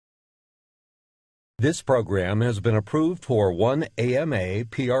This program has been approved for 1 AMA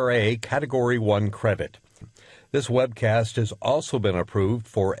PRA Category 1 credit. This webcast has also been approved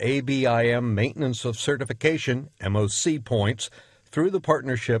for ABIM Maintenance of Certification, MOC points, through the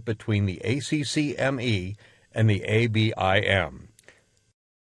partnership between the ACCME and the ABIM.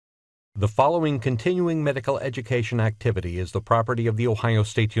 The following continuing medical education activity is the property of The Ohio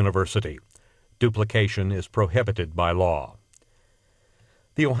State University. Duplication is prohibited by law.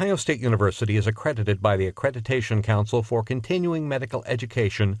 The Ohio State University is accredited by the Accreditation Council for Continuing Medical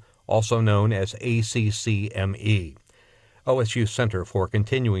Education, also known as ACCME. OSU Center for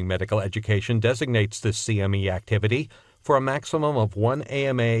Continuing Medical Education designates this CME activity for a maximum of 1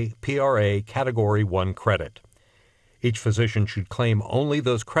 AMA PRA Category 1 credit. Each physician should claim only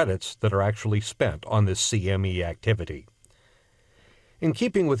those credits that are actually spent on this CME activity. In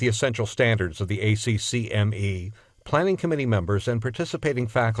keeping with the essential standards of the ACCME, Planning Committee members and participating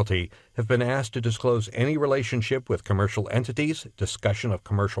faculty have been asked to disclose any relationship with commercial entities, discussion of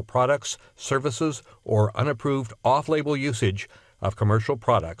commercial products, services, or unapproved off-label usage of commercial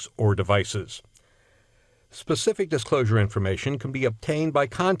products or devices. Specific disclosure information can be obtained by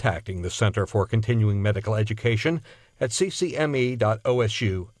contacting the Center for Continuing Medical Education at ccme.osu.edu.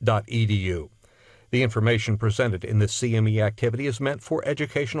 The information presented in this CME activity is meant for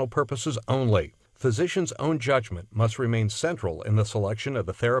educational purposes only. Physicians' own judgment must remain central in the selection of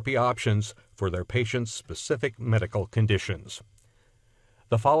the therapy options for their patients' specific medical conditions.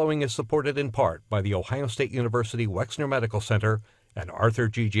 The following is supported in part by the Ohio State University Wexner Medical Center and Arthur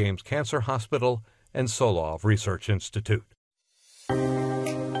G. James Cancer Hospital and Solov Research Institute.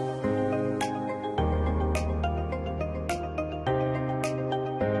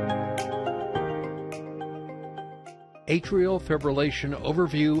 Atrial fibrillation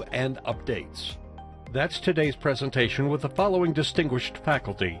overview and updates. That's today's presentation with the following distinguished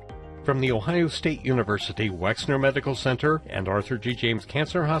faculty from The Ohio State University Wexner Medical Center and Arthur G. James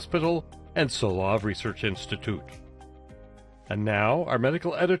Cancer Hospital and Solov Research Institute. And now, our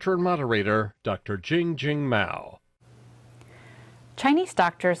medical editor and moderator, Dr. Jing Mao. Chinese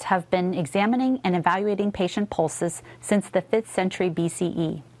doctors have been examining and evaluating patient pulses since the 5th century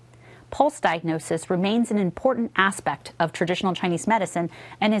BCE. Pulse diagnosis remains an important aspect of traditional Chinese medicine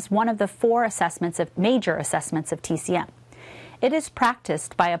and is one of the major assessments of TCM. It is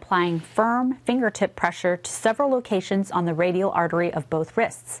practiced by applying firm fingertip pressure to several locations on the radial artery of both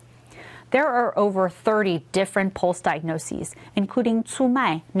wrists. There are over 30 different pulse diagnoses, including 粗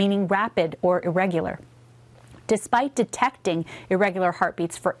脉, meaning rapid or irregular. Despite detecting irregular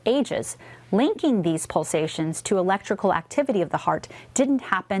heartbeats for ages, linking these pulsations to electrical activity of the heart didn't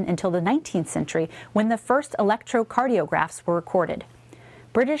happen until the 19th century when the first electrocardiographs were recorded.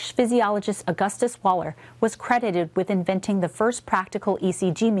 British physiologist Augustus Waller was credited with inventing the first practical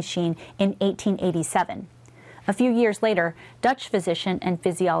ECG machine in 1887. A few years later, Dutch physician and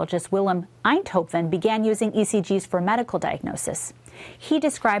physiologist Willem Einthoven began using ECGs for medical diagnosis. He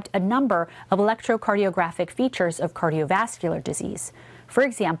described a number of electrocardiographic features of cardiovascular disease. For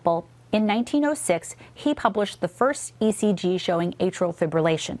example, in 1906, he published the first ECG showing atrial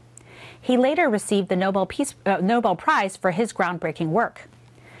fibrillation. He later received the Nobel Prize for his groundbreaking work.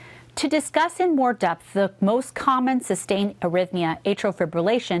 To discuss in more depth the most common sustained arrhythmia, atrial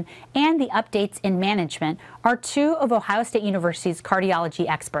fibrillation, and the updates in management are two of Ohio State University's cardiology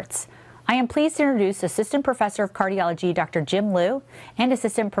experts. I am pleased to introduce Assistant Professor of Cardiology Dr. Jim Liu and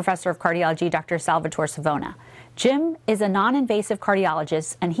Assistant Professor of Cardiology Dr. Salvatore Savona. Jim is a non-invasive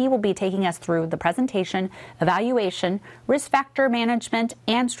cardiologist, and he will be taking us through the presentation, evaluation, risk factor management,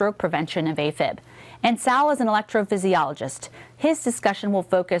 and stroke prevention of AFib. And Sal is an electrophysiologist. His discussion will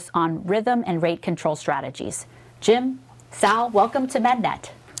focus on rhythm and rate control strategies. Jim, Sal, welcome to MedNet.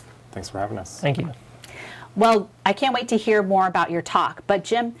 Thanks for having us. Thank you. Well, I can't wait to hear more about your talk. But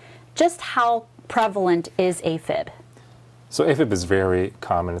Jim, just how prevalent is AFib? So AFib is very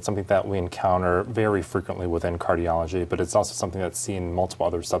common. It's something that we encounter very frequently within cardiology, but it's also something that's seen in multiple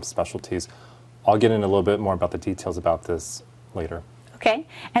other subspecialties. I'll get into a little bit more about the details about this later. Okay.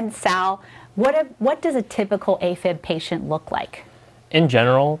 And Sal, what does a typical AFib patient look like? In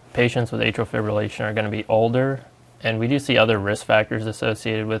general, patients with atrial fibrillation are going to be older, and we do see other risk factors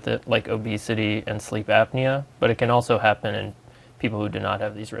associated with it, like obesity and sleep apnea, but it can also happen in people who do not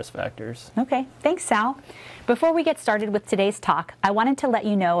have these risk factors. Okay, thanks, Sal. Before we get started with today's talk, I wanted to let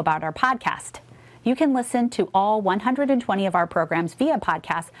you know about our podcast. You can listen to all 120 of our programs via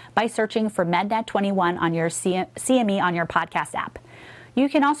podcast by searching for MedNet 21 on your CME on your podcast app. You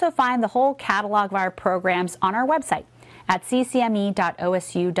can also find the whole catalog of our programs on our website at ccme.osu.edu.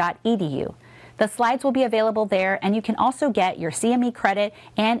 The slides will be available there, and you can also get your CME credit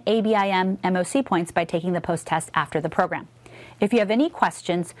and ABIM MOC points by taking the post-test after the program. If you have any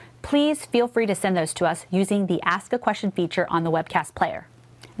questions, please feel free to send those to us using the Ask a Question feature on the webcast player.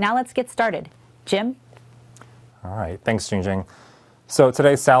 Now let's get started. Jim? All right, thanks, Jingjing. So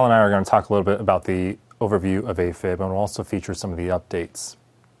today, Sal and I are going to talk a little bit about the overview of AFib, and we'll also feature some of the updates.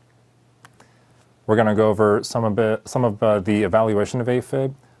 We're going to go over some of the evaluation of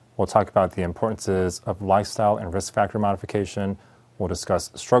AFib. We'll talk about the importances of lifestyle and risk factor modification. We'll discuss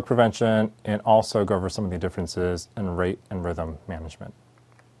stroke prevention and also go over some of the differences in rate and rhythm management.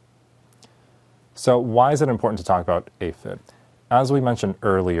 So why is it important to talk about AFib? As we mentioned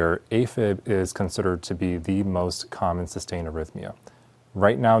earlier, AFib is considered to be the most common sustained arrhythmia.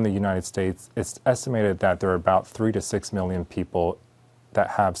 Right now in the United States, it's estimated that there are about 3 to 6 million people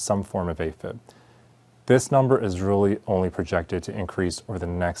that have some form of AFib. This number is really only projected to increase over the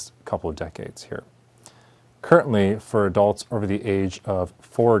next couple of decades here. Currently, for adults over the age of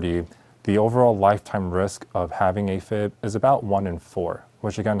 40, the overall lifetime risk of having AFib is about 1 in 4,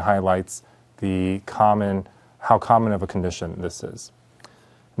 which again highlights how common of a condition this is.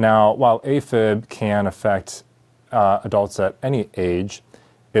 Now, while AFib can affect adults at any age,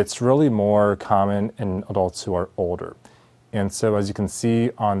 it's really more common in adults who are older. And so as you can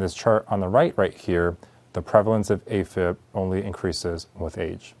see on this chart on the right here, the prevalence of AFib only increases with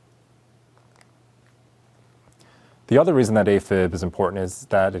age. The other reason that AFib is important is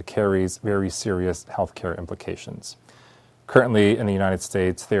that it carries very serious healthcare implications. Currently in the United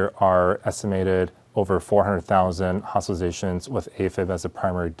States, there are estimated over 400,000 hospitalizations with AFib as a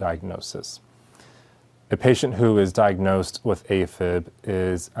primary diagnosis. A patient who is diagnosed with AFib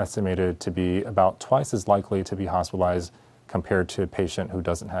is estimated to be about twice as likely to be hospitalized compared to a patient who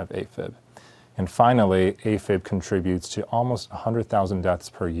doesn't have AFib. And finally, AFib contributes to almost 100,000 deaths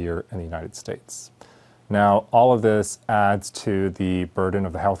per year in the United States. Now, all of this adds to the burden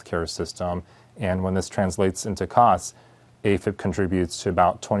of the healthcare system, and when this translates into costs, AFib contributes to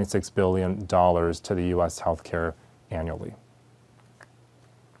about $26 billion to the U.S. healthcare annually.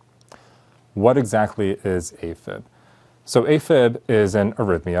 What exactly is AFib? So AFib is an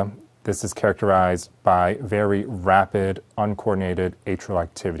arrhythmia. This is characterized by very rapid, uncoordinated atrial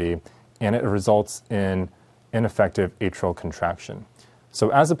activity, and it results in ineffective atrial contraction. So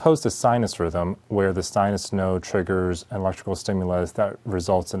as opposed to sinus rhythm, where the sinus node triggers an electrical stimulus that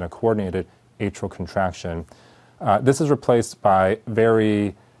results in a coordinated atrial contraction, this is replaced by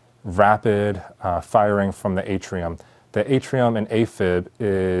very rapid firing from the atrium. The atrium in AFib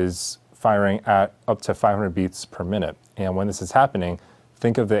is firing at up to 500 beats per minute. And when this is happening,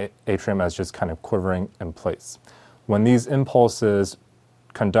 think of the atrium as just kind of quivering in place. When these impulses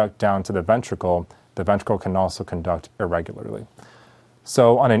conduct down to the ventricle can also conduct irregularly.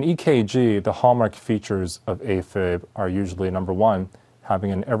 So on an EKG, the hallmark features of AFib are usually, number 1,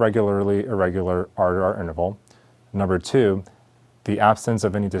 having an irregular R-to-R interval. Number 2, the absence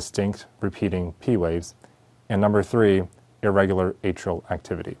of any distinct repeating P waves. And number 3, irregular atrial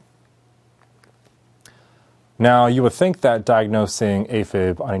activity. Now, you would think that diagnosing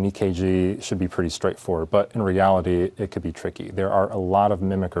AFib on an EKG should be pretty straightforward, but in reality, it could be tricky. There are a lot of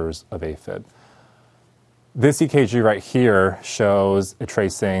mimickers of AFib. This EKG right here shows a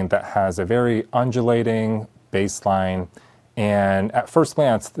tracing that has a very undulating baseline, and at first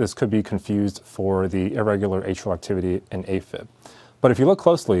glance, this could be confused for the irregular atrial activity in AFib. But if you look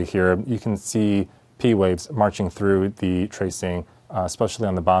closely here, you can see P waves marching through the tracing, especially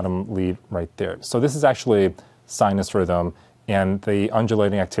on the bottom lead right there. So this is actually sinus rhythm, and the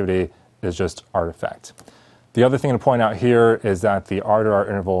undulating activity is just artifact. The other thing to point out here is that the R-to-R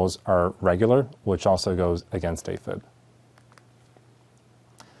intervals are regular, which also goes against AFib.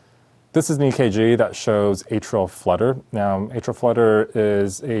 This is an EKG that shows atrial flutter. Now, atrial flutter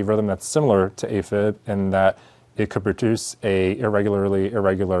is a rhythm that's similar to AFib in that it could produce a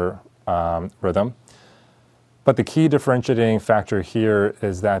irregular rhythm. But the key differentiating factor here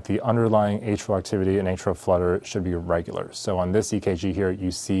is that the underlying atrial activity and atrial flutter should be regular. So on this EKG here, you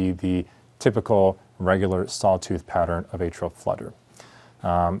see the typical regular sawtooth pattern of atrial flutter.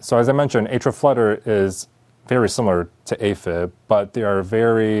 So as I mentioned, atrial flutter is very similar to AFib, but there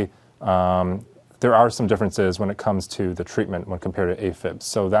are some differences when it comes to the treatment when compared to AFib.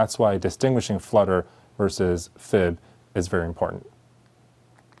 So that's why distinguishing flutter versus fib is very important.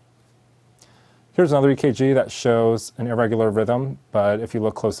 Here's another EKG that shows an irregular rhythm, but if you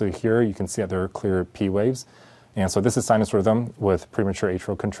look closely here, you can see that there are clear P waves. And so this is sinus rhythm with premature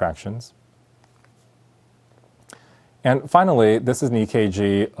atrial contractions. And finally, this is an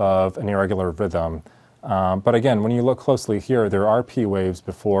EKG of an irregular rhythm. But again, when you look closely here, there are P waves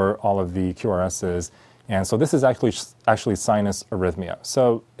before all of the QRSs. And so this is actually sinus arrhythmia.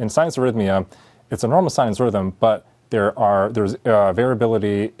 So in sinus arrhythmia, it's a normal sinus rhythm, but there's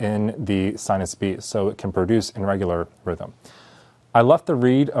variability in the sinus beat, so it can produce irregular rhythm. I left the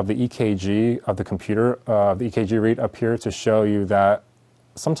read of the EKG of the computer, the EKG read up here to show you that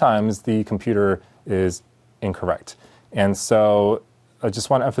sometimes the computer is incorrect. And so I just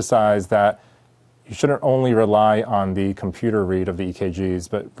want to emphasize that you shouldn't only rely on the computer read of the EKGs,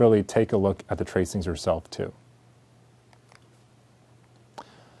 but really take a look at the tracings yourself too.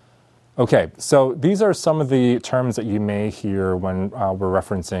 Okay, so these are some of the terms that you may hear when we're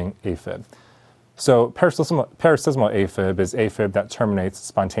referencing AFib. So paroxysmal AFib is AFib that terminates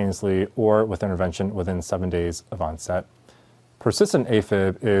spontaneously or with intervention within 7 days of onset. Persistent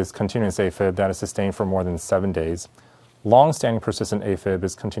AFib is continuous AFib that is sustained for more than 7 days. Long-standing persistent AFib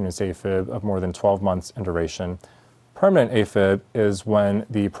is continuous AFib of more than 12 months in duration. Permanent AFib is when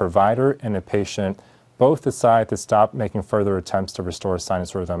the provider and the patient both decide to stop making further attempts to restore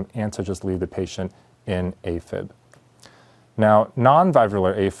sinus rhythm and to just leave the patient in AFib. Now,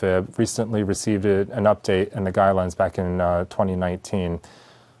 non-valvular AFib recently received an update in the guidelines back in 2019.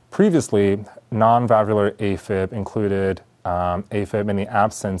 Previously, non-valvular AFib included AFib in the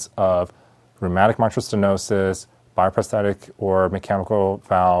absence of rheumatic mitral stenosis, bioprosthetic or mechanical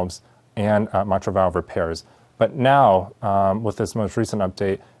valves, and mitral valve repairs. But now, with this most recent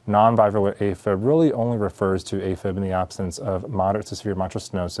update, non-valvular AFib really only refers to AFib in the absence of moderate to severe mitral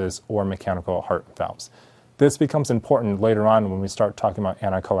stenosis or mechanical heart valves. This becomes important later on when we start talking about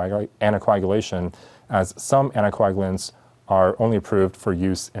anticoagulation, as some anticoagulants are only approved for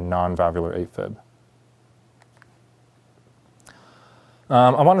use in non-valvular AFib.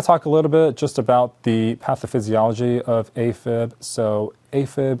 I want to talk a little bit just about the pathophysiology of AFib. So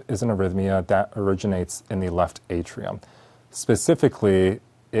AFib is an arrhythmia that originates in the left atrium. Specifically,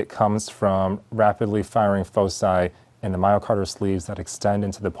 it comes from rapidly firing foci in the myocardial sleeves that extend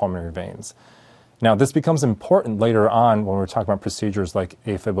into the pulmonary veins. Now, this becomes important later on when we're talking about procedures like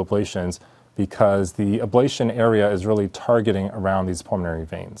AFib ablations, because the ablation area is really targeting around these pulmonary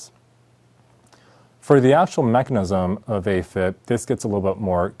veins. For the actual mechanism of AFib, this gets a little bit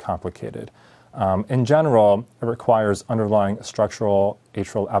more complicated. In general, it requires underlying structural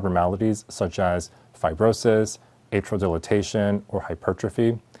atrial abnormalities such as fibrosis, atrial dilatation, or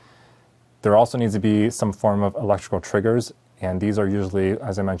hypertrophy. There also needs to be some form of electrical triggers, and these are usually,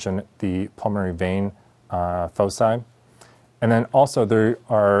 as I mentioned, the pulmonary vein foci. And then also there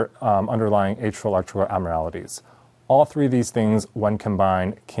are underlying atrial electrical abnormalities. All three of these things, when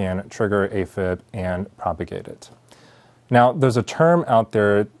combined, can trigger AFib and propagate it. Now, there's a term out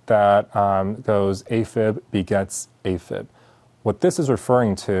there that goes AFib begets AFib. What this is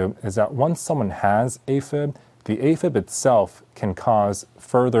referring to is that once someone has AFib, the AFib itself can cause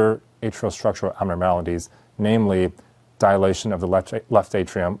further atrial structural abnormalities, namely dilation of the left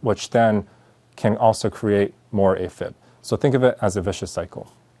atrium, which then can also create more AFib. So think of it as a vicious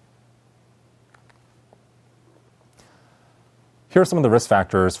cycle. Here are some of the risk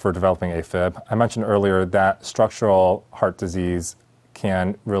factors for developing AFib. I mentioned earlier that structural heart disease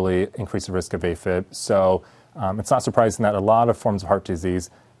can really increase the risk of AFib. So it's not surprising that a lot of forms of heart disease,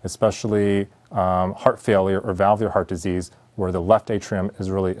 especially heart failure or valvular heart disease, where the left atrium is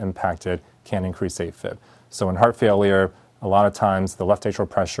really impacted, can increase AFib. So in heart failure, a lot of times the left atrial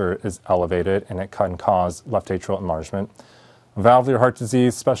pressure is elevated and it can cause left atrial enlargement. Valvular heart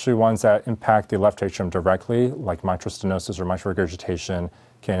disease, especially ones that impact the left atrium directly, like mitral stenosis or mitral regurgitation,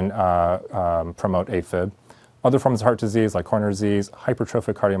 can promote AFib. Other forms of heart disease, like coronary disease,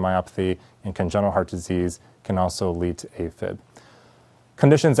 hypertrophic cardiomyopathy, and congenital heart disease, can also lead to AFib.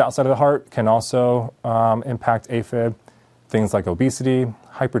 Conditions outside of the heart can also impact AFib. Things like obesity,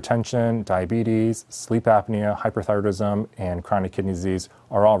 hypertension, diabetes, sleep apnea, hyperthyroidism, and chronic kidney disease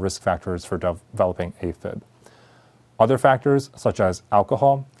are all risk factors for developing AFib. Other factors, such as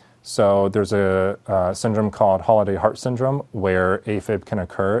alcohol. So there's a syndrome called holiday heart syndrome, where AFib can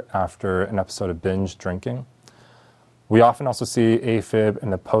occur after an episode of binge drinking. We often also see AFib in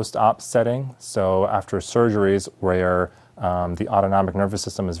the post-op setting, so after surgeries where the autonomic nervous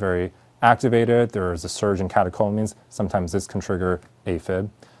system is very activated, there is a surge in catecholamines. Sometimes this can trigger AFib.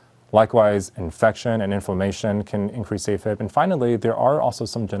 Likewise, infection and inflammation can increase AFib. And finally, there are also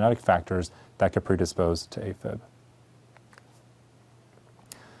some genetic factors that could predispose to AFib.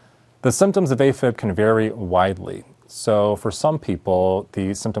 The symptoms of AFib can vary widely. So for some people,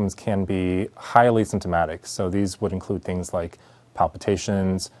 the symptoms can be highly symptomatic. So these would include things like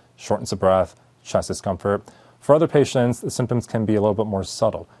palpitations, shortness of breath, chest discomfort. For other patients, the symptoms can be a little bit more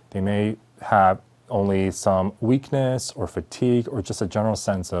subtle. They may have only some weakness or fatigue or just a general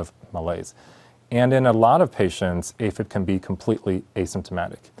sense of malaise. And in a lot of patients, AFib can be completely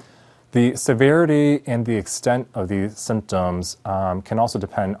asymptomatic. The severity and the extent of these symptoms can also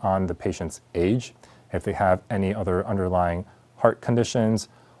depend on the patient's age, if they have any other underlying heart conditions,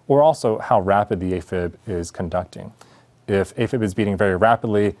 or also how rapid the AFib is conducting. If AFib is beating very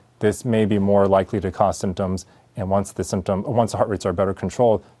rapidly, this may be more likely to cause symptoms, and once the heart rates are better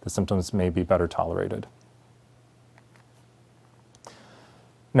controlled, the symptoms may be better tolerated.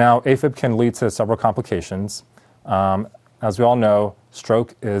 Now, AFib can lead to several complications. As we all know,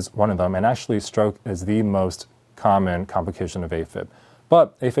 stroke is one of them, and actually stroke is the most common complication of AFib.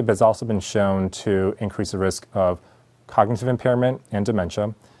 But AFib has also been shown to increase the risk of cognitive impairment and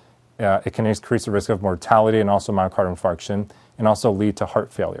dementia. It can increase the risk of mortality and also myocardial infarction, and also lead to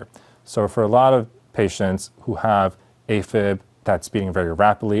heart failure. So for a lot of patients who have AFib that's beating very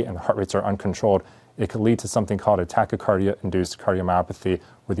rapidly and the heart rates are uncontrolled, it could lead to something called a tachycardia-induced cardiomyopathy,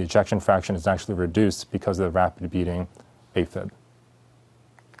 where the ejection fraction is actually reduced because of the rapid beating AFib.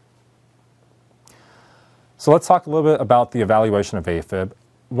 So let's talk a little bit about the evaluation of AFib.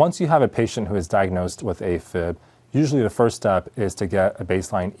 Once you have a patient who is diagnosed with AFib, usually the first step is to get a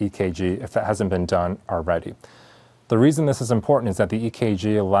baseline EKG if that hasn't been done already. The reason this is important is that the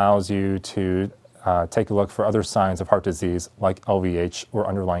EKG allows you to take a look for other signs of heart disease like LVH or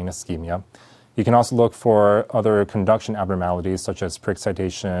underlying ischemia. You can also look for other conduction abnormalities such as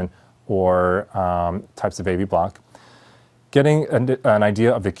pre-excitation or types of AV block. Getting an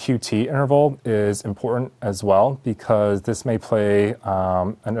idea of the QT interval is important as well, because this may play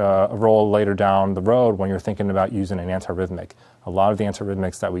a role later down the road when you're thinking about using an antiarrhythmic. A lot of the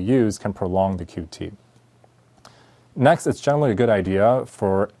antiarrhythmics that we use can prolong the QT. Next, it's generally a good idea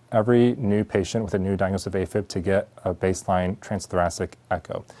for every new patient with a new diagnosis of AFib to get a baseline transthoracic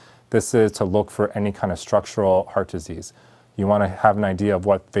echo. This is to look for any kind of structural heart disease. You want to have an idea of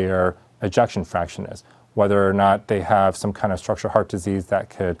what their ejection fraction is, whether or not they have some kind of structural heart disease that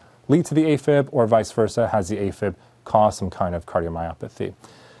could lead to the AFib, or vice versa, has the AFib cause some kind of cardiomyopathy.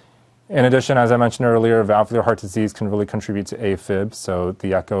 In addition, as I mentioned earlier, valvular heart disease can really contribute to AFib, so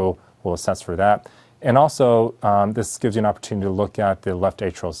the echo will assess for that. And also, this gives you an opportunity to look at the left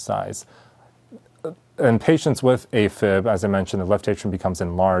atrial size. In patients with AFib, as I mentioned, the left atrium becomes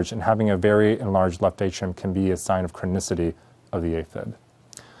enlarged, and having a very enlarged left atrium can be a sign of chronicity of the AFib.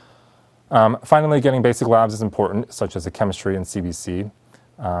 Finally, getting basic labs is important, such as a chemistry and CBC.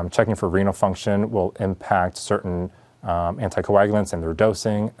 Checking for renal function will impact certain anticoagulants and their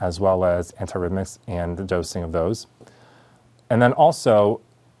dosing, as well as antiarrhythmics and the dosing of those. And then also,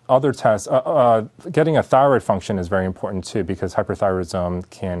 other tests, getting a thyroid function is very important too, because hyperthyroidism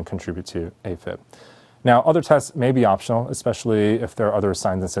can contribute to AFib. Now, other tests may be optional, especially if there are other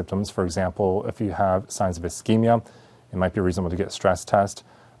signs and symptoms. For example, if you have signs of ischemia, it might be reasonable to get a stress test.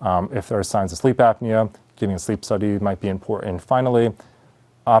 If there are signs of sleep apnea, getting a sleep study might be important. Finally,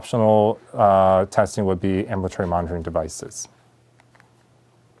 optional testing would be ambulatory monitoring devices.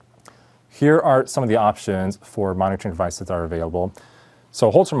 Here are some of the options for monitoring devices that are available. So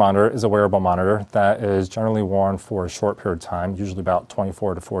a Holter monitor is a wearable monitor that is generally worn for a short period of time, usually about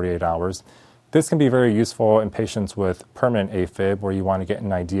 24 to 48 hours. This can be very useful in patients with permanent AFib, where you want to get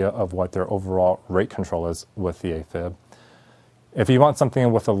an idea of what their overall rate control is with the AFib. If you want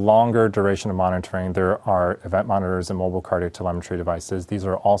something with a longer duration of monitoring, there are event monitors and mobile cardiac telemetry devices. These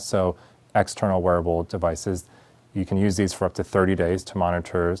are also external wearable devices. You can use these for up to 30 days to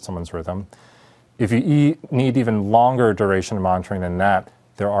monitor someone's rhythm. If you need even longer duration of monitoring than that,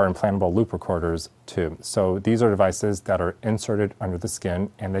 there are implantable loop recorders too. So these are devices that are inserted under the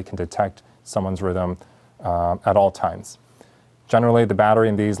skin, and they can detect someone's rhythm at all times. Generally, the battery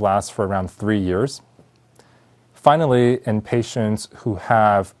in these lasts for around 3 years. Finally, in patients who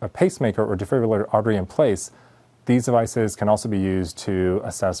have a pacemaker or defibrillator artery in place, these devices can also be used to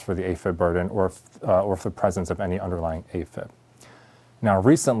assess for the AFib burden or for the presence of any underlying AFib. Now,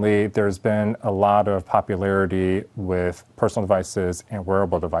 recently, there's been a lot of popularity with personal devices and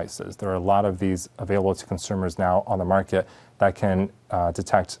wearable devices. There are a lot of these available to consumers now on the market that can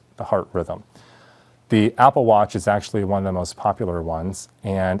detect the heart rhythm. The Apple Watch is actually one of the most popular ones,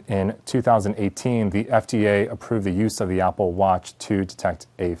 and in 2018, the FDA approved the use of the Apple Watch to detect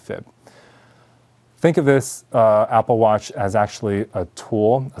AFib. Think of this Apple Watch as actually a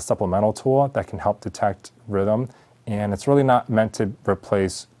tool, a supplemental tool that can help detect rhythm, and it's really not meant to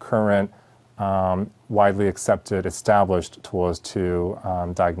replace current, widely accepted, established tools to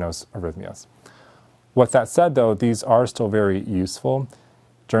diagnose arrhythmias. With that said, though, these are still very useful.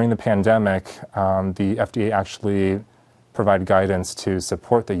 During the pandemic, the FDA actually provide guidance to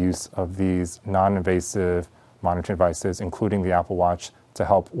support the use of these non-invasive monitoring devices, including the Apple Watch, to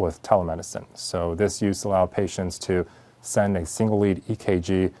help with telemedicine. So this use allowed patients to send a single lead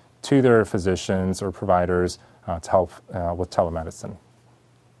EKG to their physicians or providers to help with telemedicine.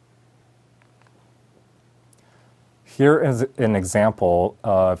 Here is an example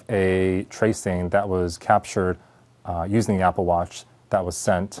of a tracing that was captured using the Apple Watch that was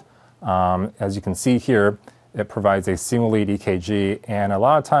sent. As you can see here, it provides a single lead EKG, and a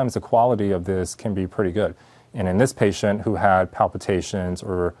lot of times the quality of this can be pretty good. And in this patient who had palpitations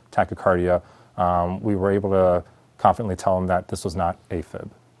or tachycardia, we were able to confidently tell them that this was not AFib.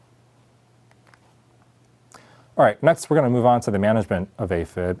 All right, next we're going to move on to the management of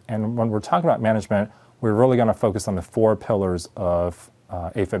AFib. And when we're talking about management, we're really going to focus on the 4 pillars of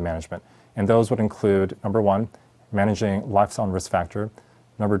AFib management. And those would include, number 1, managing lifestyle and risk factor.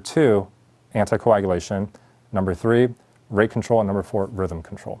 Number 2, anticoagulation. Number 3, rate control. And number 4, rhythm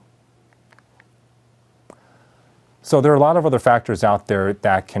control. So there are a lot of other factors out there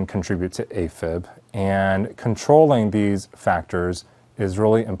that can contribute to AFib. And controlling these factors is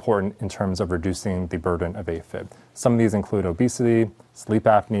really important in terms of reducing the burden of AFib. Some of these include obesity, sleep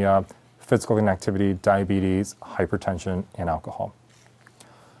apnea, physical inactivity, diabetes, hypertension, and alcohol.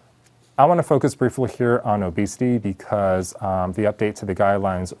 I want to focus briefly here on obesity because the update to the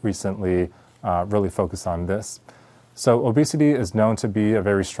guidelines recently really focused on this. So obesity is known to be a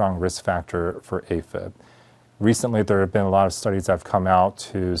very strong risk factor for AFib. Recently, there have been a lot of studies that have come out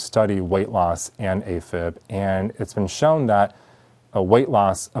to study weight loss and AFib, and it's been shown that a weight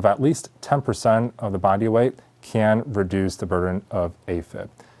loss of at least 10% of the body weight can reduce the burden of AFib.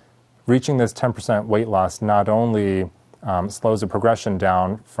 Reaching this 10% weight loss not only slows the progression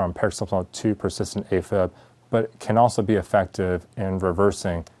down from paroxysmal to persistent AFib, but can also be effective in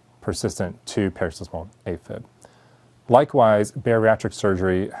reversing persistent to paroxysmal AFib. Likewise, bariatric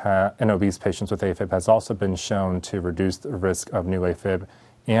surgery in obese patients with AFib has also been shown to reduce the risk of new AFib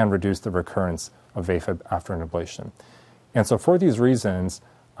and reduce the recurrence of AFib after an ablation. And so for these reasons,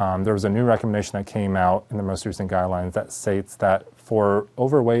 there was a new recommendation that came out in the most recent guidelines that states that for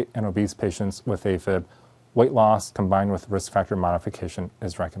overweight and obese patients with AFib, weight loss combined with risk factor modification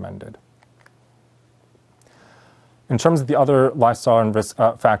is recommended. In terms of the other lifestyle and risk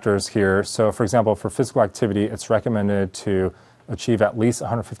factors here, so for example, for physical activity, it's recommended to achieve at least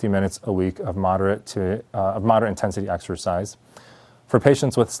 150 minutes a week of moderate intensity exercise. For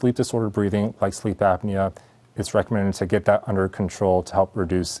patients with sleep disordered breathing, like sleep apnea, it's recommended to get that under control to help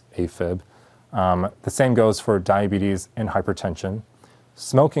reduce AFib. The same goes for diabetes and hypertension.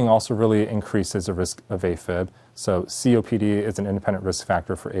 Smoking also really increases the risk of AFib. So COPD is an independent risk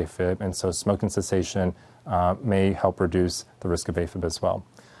factor for AFib, and so smoking cessation may help reduce the risk of AFib as well.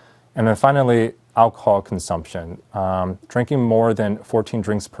 And then finally, alcohol consumption. Drinking more than 14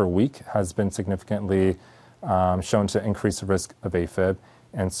 drinks per week has been significantly shown to increase the risk of AFib.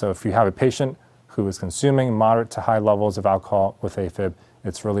 And so if you have a patient who is consuming moderate to high levels of alcohol with AFib,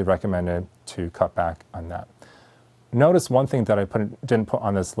 it's really recommended to cut back on that. Notice one thing that I didn't put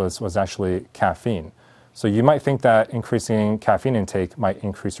on this list was actually caffeine. So you might think that increasing caffeine intake might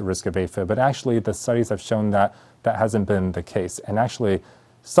increase the risk of AFib, but actually the studies have shown that that hasn't been the case. And actually,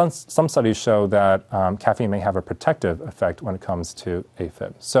 some studies show that caffeine may have a protective effect when it comes to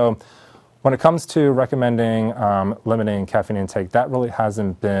AFib. So when it comes to recommending limiting caffeine intake, that really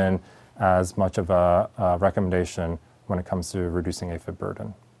hasn't been as much of a recommendation when it comes to reducing AFib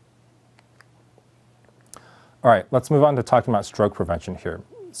burden. All right, let's move on to talking about stroke prevention here.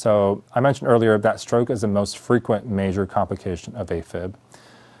 So I mentioned earlier that stroke is the most frequent major complication of AFib.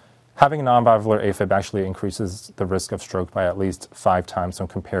 Having a non-valvular AFib actually increases the risk of stroke by at least 5 times when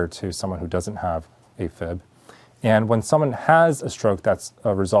compared to someone who doesn't have AFib. And when someone has a stroke that's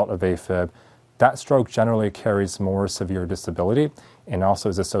a result of AFib, that stroke generally carries more severe disability and also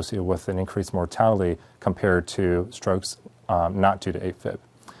is associated with an increased mortality compared to strokes not due to AFib.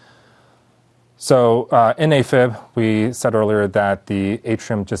 So in AFib, we said earlier that the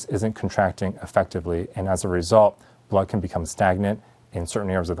atrium just isn't contracting effectively, and as a result, blood can become stagnant in certain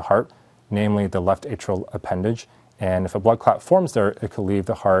areas of the heart, namely the left atrial appendage, and if a blood clot forms there, it could leave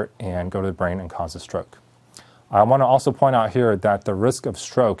the heart and go to the brain and cause a stroke. I want to also point out here that the risk of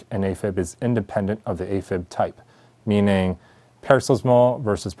stroke in AFib is independent of the AFib type, meaning paroxysmal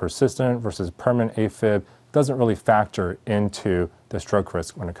versus persistent versus permanent AFib doesn't really factor into the stroke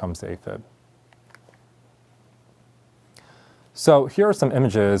risk when it comes to AFib. So here are some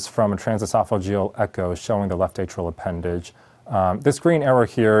images from a transesophageal echo showing the left atrial appendage. This green arrow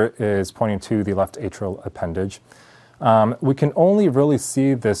here is pointing to the left atrial appendage. We can only really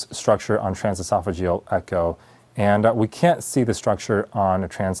see this structure on transesophageal echo, And we can't see the structure on a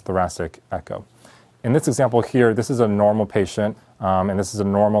transthoracic echo. In this example here, this is a normal patient, and this is a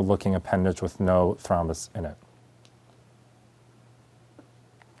normal looking appendage with no thrombus in it.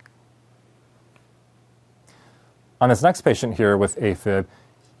 On this next patient here with AFib,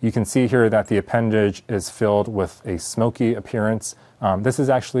 you can see here that the appendage is filled with a smoky appearance. This is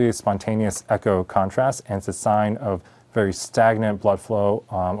actually a spontaneous echo contrast, and it's a sign of very stagnant blood flow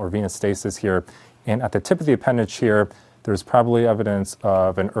or venous stasis here. And at the tip of the appendage here, there's probably evidence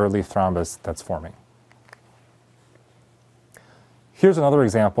of an early thrombus that's forming. Here's another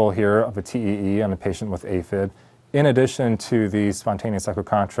example here of a TEE on a patient with AFib. In addition to the spontaneous echo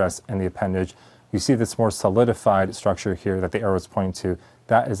contrast in the appendage, you see this more solidified structure here that the arrow is pointing to.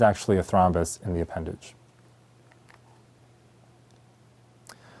 That is actually a thrombus in the appendage.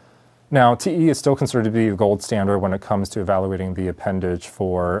 Now, TE is still considered to be the gold standard when it comes to evaluating the appendage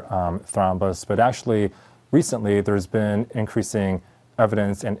for thrombus, but actually recently there's been increasing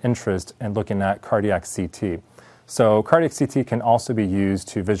evidence and interest in looking at cardiac CT. So cardiac CT can also be used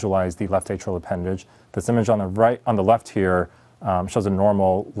to visualize the left atrial appendage. This image on the left here shows a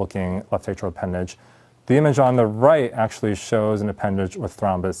normal looking left atrial appendage. The image on the right actually shows an appendage with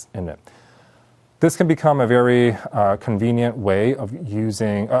thrombus in it. This can become a very convenient way of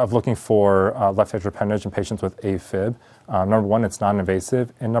looking for left atrial appendage in patients with AFib. Number one, it's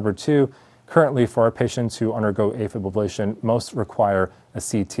non-invasive, and number two, currently for our patients who undergo AFib ablation, most require a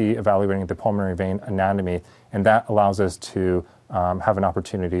CT evaluating the pulmonary vein anatomy, and that allows us to have an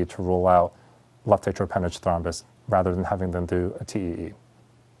opportunity to rule out left atrial appendage thrombus rather than having them do a TEE.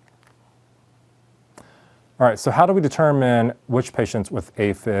 All right, so how do we determine which patients with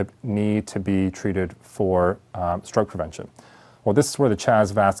AFib need to be treated for stroke prevention? Well, this is where the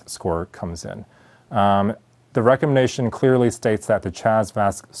CHAS-VASc score comes in. The recommendation clearly states that the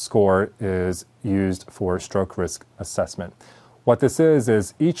CHAS-VASc score is used for stroke risk assessment. What this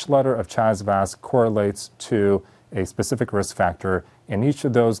is each letter of CHAS-VASc correlates to a specific risk factor, and each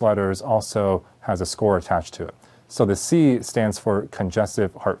of those letters also has a score attached to it. So the C stands for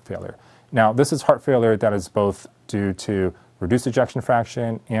congestive heart failure. Now, this is heart failure that is both due to reduced ejection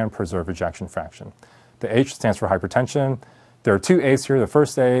fraction and preserved ejection fraction. The H stands for hypertension. There are two A's here. The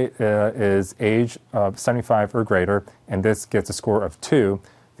first A is age of 75 or greater, and this gets a score of 2.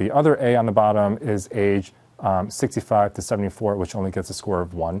 The other A on the bottom is age 65 to 74, which only gets a score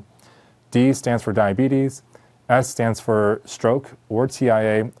of 1. D stands for diabetes. S stands for stroke or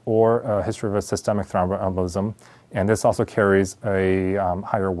TIA or a history of a systemic thromboembolism, and this also carries a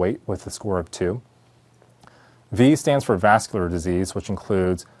higher weight with a score of 2. V stands for vascular disease, which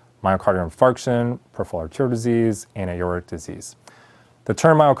includes myocardial infarction, peripheral arterial disease, and aortic disease. The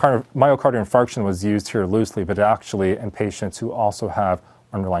term myocardial infarction was used here loosely, but actually in patients who also have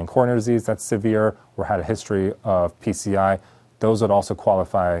underlying coronary disease that's severe or had a history of PCI, those would also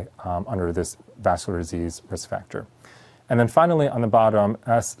qualify under this vascular disease risk factor. And then finally, on the bottom,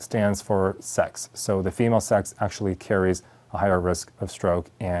 S stands for sex. So the female sex actually carries a higher risk of stroke,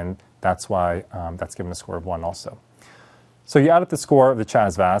 and that's why that's given a score of 1 also. So you add up the score of the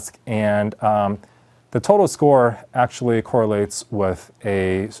CHAS-VASc, and the total score actually correlates with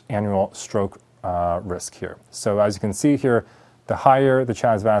an annual stroke risk here. So as you can see here, the higher the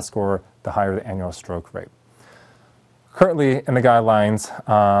CHAS-VASc score, the higher the annual stroke rate. Currently, in the guidelines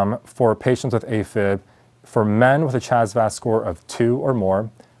for patients with AFib, for men with a CHAS-VASc score of 2 or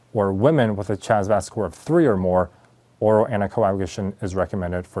more, or women with a CHAS-VASc score of 3 or more, oral anticoagulation is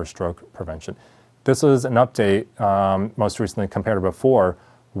recommended for stroke prevention. This was an update most recently compared to before,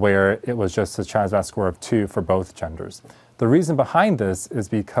 where it was just a CHAS-VASc score of 2 for both genders. The reason behind this is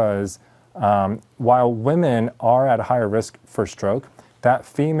because while women are at a higher risk for stroke, that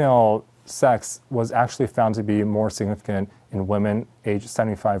female sex was actually found to be more significant in women aged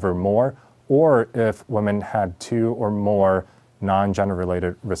 75 or more, or if women had 2 or more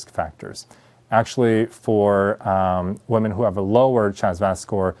non-gender-related risk factors. Actually, for women who have a lower CHAS-VASc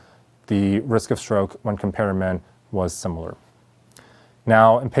score, the risk of stroke when compared to men was similar.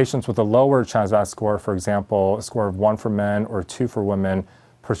 Now, in patients with a lower CHAS-VASc score, for example, a score of 1 for men or 2 for women,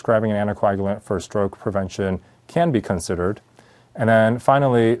 prescribing an anticoagulant for stroke prevention can be considered. And then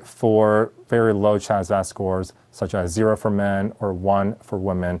finally, for very low CHAS-VASc scores, such as 0 for men or 1 for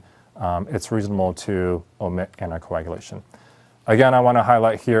women, it's reasonable to omit anticoagulation. Again, I want to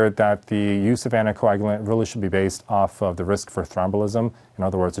highlight here that the use of anticoagulant really should be based off of the risk for thrombolism, in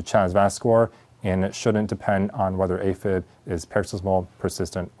other words, a CHAS-VASc score, and it shouldn't depend on whether AFib is paroxysmal,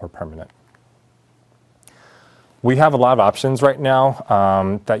 persistent, or permanent. We have a lot of options right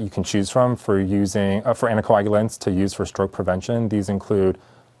now that you can choose from for using for anticoagulants to use for stroke prevention. These include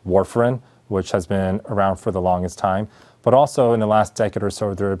warfarin. which has been around for the longest time. But also in the last decade or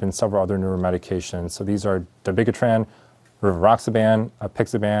so, there have been several other newer medications. So these are dabigatran, rivaroxaban,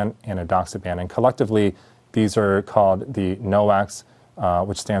 apixaban, and edoxaban. And collectively, these are called the NOACs,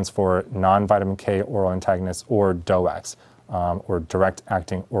 which stands for non-vitamin K oral antagonists, or DOACs, or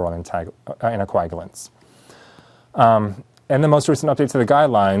direct-acting oral anticoagulants. In the most recent update to the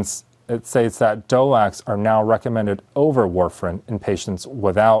guidelines, it states that DOACs are now recommended over warfarin in patients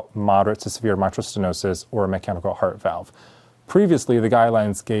without moderate to severe mitral stenosis or a mechanical heart valve. Previously, the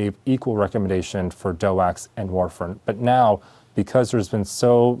guidelines gave equal recommendation for DOACs and warfarin, but now, because there's been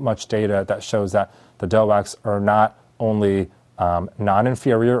so much data that shows that the DOACs are not only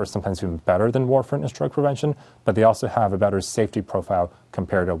non-inferior or sometimes even better than warfarin in stroke prevention, but they also have a better safety profile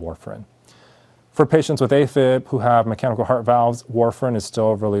compared to warfarin. For patients with AFib who have mechanical heart valves, warfarin is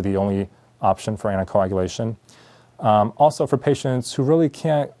still really the only option for anticoagulation. Also, for patients who really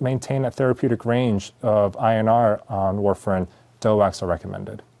can't maintain a therapeutic range of INR on warfarin, DOACs are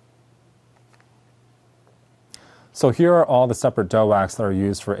recommended. So here are all the separate DOACs that are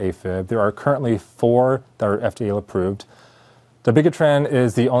used for AFib. There are currently 4 that are FDA approved. Dabigatran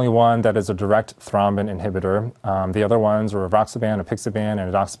is the only one that is a direct thrombin inhibitor. The other ones are rivaroxaban, apixaban,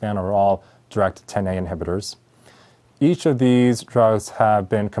 and edoxaban are all direct 10A inhibitors. Each of these drugs have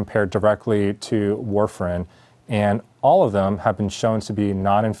been compared directly to warfarin, and all of them have been shown to be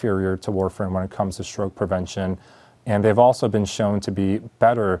non-inferior to warfarin when it comes to stroke prevention, and they've also been shown to be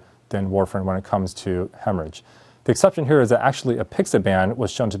better than warfarin when it comes to hemorrhage. The exception here is that actually apixaban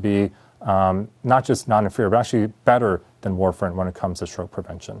was shown to be not just non-inferior, but actually better than warfarin when it comes to stroke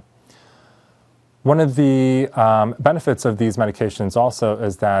prevention. One of the benefits of these medications also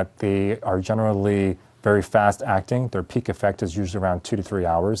is that they are generally very fast acting. Their peak effect is usually around 2 to 3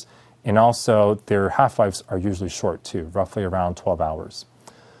 hours. And also their half-lives are usually short too, roughly around 12 hours.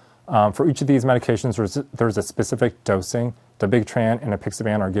 For each of these medications, there's a specific dosing. Dabigatran and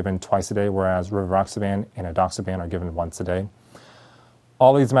apixaban are given twice a day, whereas rivaroxaban and edoxaban are given once a day.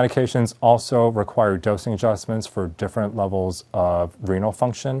 All these medications also require dosing adjustments for different levels of renal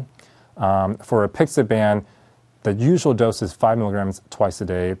function. For apixaban, the usual dose is 5 milligrams twice a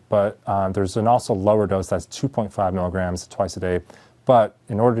day, but there's an also lower dose that's 2.5 milligrams twice a day. But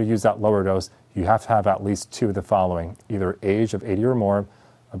in order to use that lower dose, you have to have at least 2 of the following: either age of 80 or more,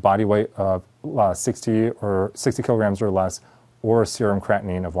 a body weight of 60 kilograms or less, or a serum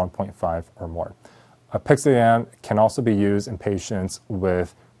creatinine of 1.5 or more. Apixaban can also be used in patients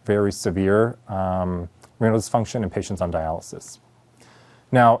with very severe renal dysfunction and patients on dialysis.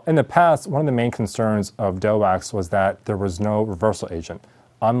 Now, in the past, one of the main concerns of DOACs was that there was no reversal agent.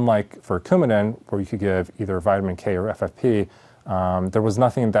 Unlike for Coumadin, where you could give either vitamin K or FFP, there was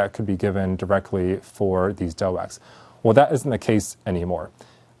nothing that could be given directly for these DOACs. Well, that isn't the case anymore.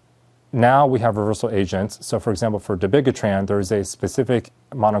 Now we have reversal agents. So, for example, for dabigatran, there is a specific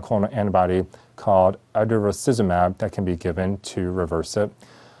monoclonal antibody called idarucizumab that can be given to reverse it.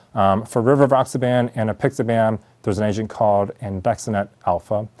 For rivaroxaban and apixaban, there's an agent called andexanet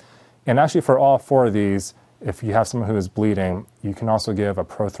alpha. And actually, for all 4 of these, if you have someone who is bleeding, you can also give a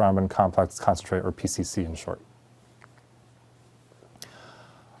prothrombin complex concentrate, or PCC in short.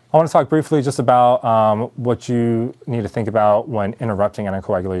 I want to talk briefly just about what you need to think about when interrupting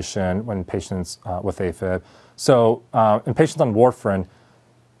anticoagulation when patients with AFib. So in patients on warfarin,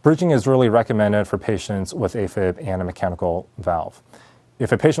 bridging is really recommended for patients with AFib and a mechanical valve.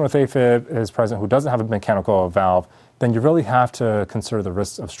 If a patient with AFib is present who doesn't have a mechanical valve, then you really have to consider the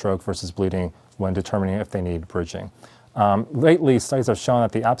risks of stroke versus bleeding when determining if they need bridging. Lately, studies have shown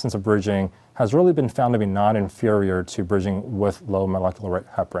that the absence of bridging has really been found to be non-inferior to bridging with low molecular weight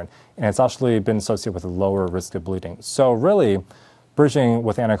heparin, and it's actually been associated with a lower risk of bleeding. So really, bridging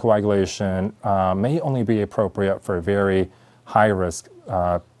with anticoagulation may only be appropriate for very high-risk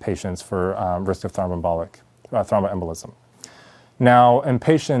patients for risk of thromboembolism. Now, in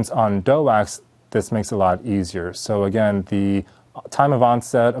patients on DOACs, this makes it a lot easier. So again, the time of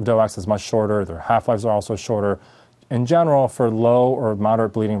onset of DOACs is much shorter. Their half-lives are also shorter. In general, for low or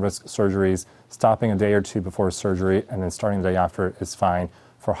moderate bleeding risk surgeries, stopping a day or 2 before surgery and then starting the day after is fine.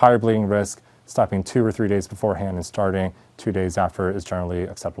 For higher bleeding risk, stopping 2 or 3 days beforehand and starting 2 days after is generally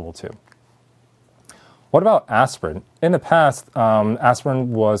acceptable too. What about aspirin? In the past,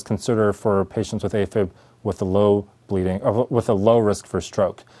 aspirin was considered for patients with AFib with a low bleeding, with a low risk for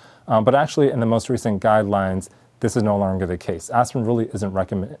stroke. But actually, in the most recent guidelines, this is no longer the case. Aspirin really isn't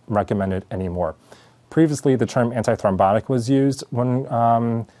recommended anymore. Previously, the term antithrombotic was used when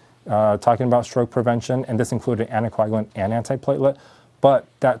talking about stroke prevention, and this included anticoagulant and antiplatelet. But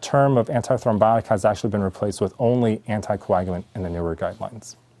that term of antithrombotic has actually been replaced with only anticoagulant in the newer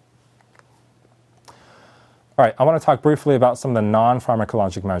guidelines. All right, I want to talk briefly about some of the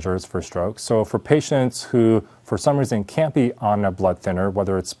non-pharmacologic measures for stroke. So for patients who, for some reason, can't be on a blood thinner,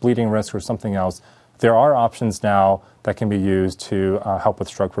 whether it's bleeding risk or something else, there are options now that can be used to help with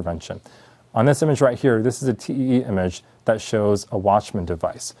stroke prevention. On this image right here, this is a TEE image that shows a Watchman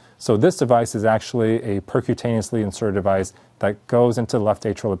device. So this device is actually a percutaneously inserted device that goes into the left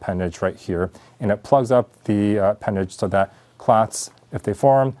atrial appendage right here, and it plugs up the appendage so that clots, if they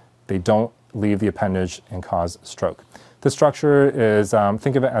form, they don't leave the appendage and cause stroke. This structure is,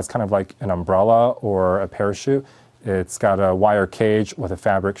 think of it as kind of like an umbrella or a parachute. It's got a wire cage with a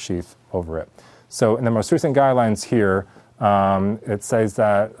fabric sheath over it. So in the most recent guidelines here, it says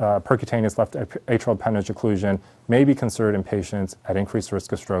that percutaneous left atrial appendage occlusion may be considered in patients at increased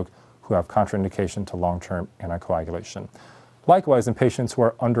risk of stroke who have contraindication to long-term anticoagulation. Likewise, in patients who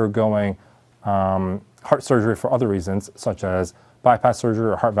are undergoing heart surgery for other reasons, such as bypass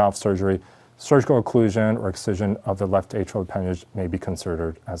surgery or heart valve surgery, surgical occlusion or excision of the left atrial appendage may be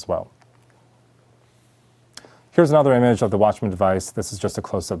considered as well. Here's another image of the Watchman device. This is just a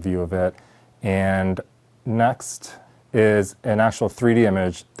close-up view of it. And next is an actual 3D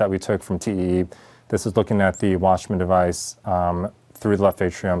image that we took from TEE. This is looking at the Watchman device through the left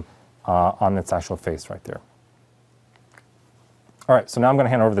atrium on its actual face right there. All right, so now I'm going to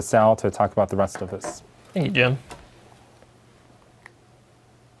hand over to Sal to talk about the rest of this. Thank you, Jim.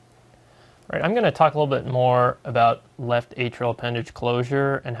 All right, I'm going to talk a little bit more about left atrial appendage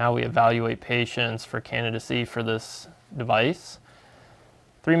closure and how we evaluate patients for candidacy for this device.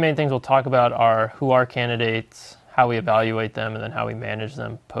 Three main things we'll talk about are who are candidates, how we evaluate them, and then how we manage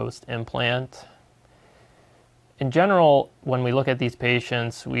them post-implant. In general, when we look at these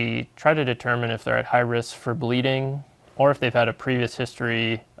patients, we try to determine if they're at high risk for bleeding or if they've had a previous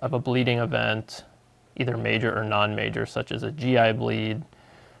history of a bleeding event, either major or non-major, such as a GI bleed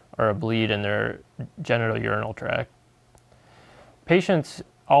or a bleed in their genitourinary tract. Patients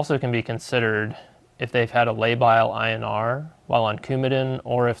also can be considered if they've had a labile INR while on Coumadin,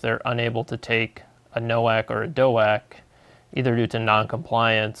 or if they're unable to take a NOAC or a DOAC, either due to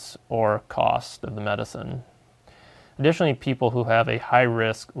noncompliance or cost of the medicine. Additionally, people who have a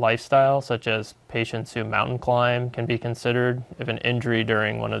high-risk lifestyle, such as patients who mountain climb, can be considered if an injury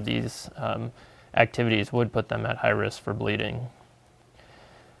during one of these activities would put them at high risk for bleeding.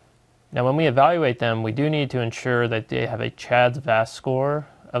 Now, when we evaluate them, we do need to ensure that they have a CHADS-VASc score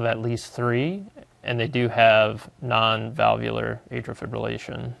of at least 3, and they do have non-valvular atrial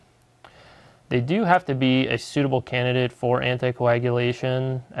fibrillation. They do have to be a suitable candidate for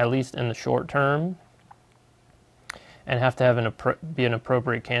anticoagulation, at least in the short term, and have to have be an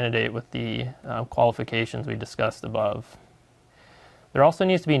appropriate candidate with the qualifications we discussed above. There also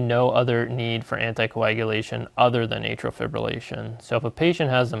needs to be no other need for anticoagulation other than atrial fibrillation. So if a patient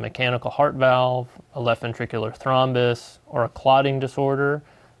has a mechanical heart valve, a left ventricular thrombus, or a clotting disorder,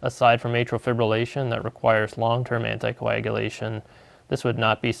 aside from atrial fibrillation that requires long-term anticoagulation, this would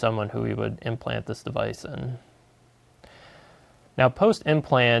not be someone who we would implant this device in. Now,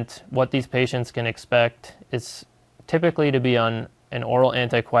 post-implant, what these patients can expect is typically to be on an oral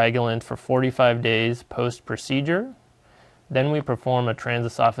anticoagulant for 45 days post-procedure. Then we perform a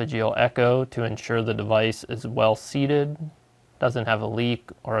transesophageal echo to ensure the device is well seated, doesn't have a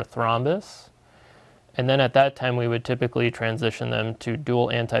leak or a thrombus. And then at that time, we would typically transition them to dual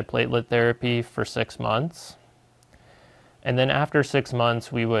antiplatelet therapy for 6 months. And then after 6 months,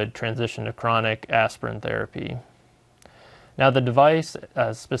 we would transition to chronic aspirin therapy. Now, the device,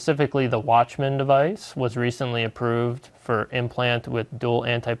 specifically the Watchman device, was recently approved for implant with dual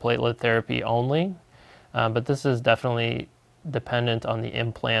antiplatelet therapy only, but this is definitely dependent on the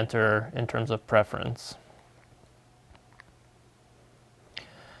implanter in terms of preference.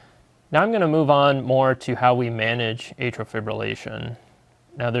 Now I'm going to move on more to how we manage atrial fibrillation.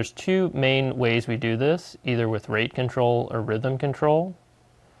 Now there's two main ways we do this, either with rate control or rhythm control.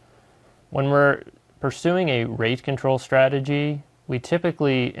 When we're pursuing a rate control strategy, we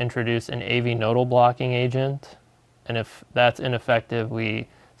typically introduce an AV nodal blocking agent, and if that's ineffective, we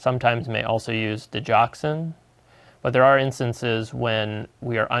sometimes may also use digoxin. But there are instances when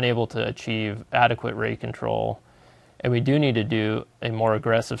we are unable to achieve adequate rate control, and we do need to do a more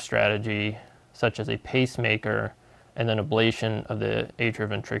aggressive strategy, such as a pacemaker and then ablation of the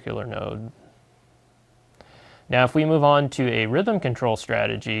atrioventricular node. Now, if we move on to a rhythm control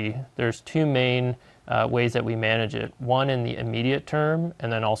strategy, there's two main ways that we manage it. One in the immediate term,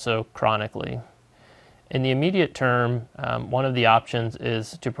 and then also chronically. In the immediate term, one of the options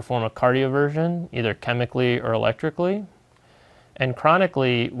is to perform a cardioversion, either chemically or electrically. And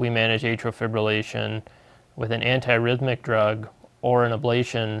chronically, we manage atrial fibrillation with an antiarrhythmic drug or an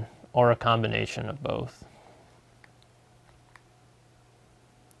ablation or a combination of both.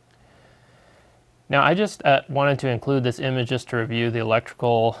 Now, I just wanted to include this image just to review the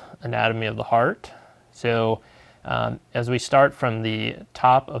electrical anatomy of the heart. So as we start from the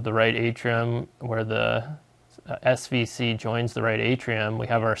top of the right atrium where the SVC joins the right atrium, we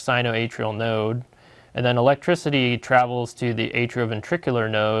have our sinoatrial node, and then electricity travels to the atrioventricular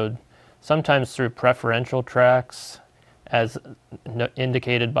node, sometimes through preferential tracts, as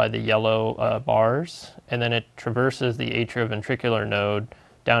indicated by the yellow bars, and then it traverses the atrioventricular node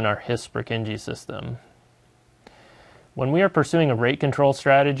down our His-Purkinje system. When we are pursuing a rate control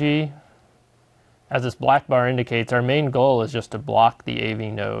strategy, as this black bar indicates, our main goal is just to block the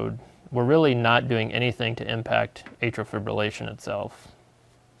AV node. We're really not doing anything to impact atrial fibrillation itself.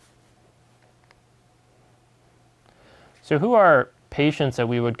 So who are patients that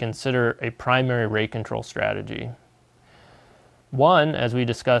we would consider a primary rate control strategy? One, as we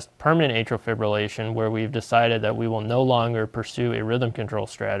discussed, permanent atrial fibrillation, where we've decided that we will no longer pursue a rhythm control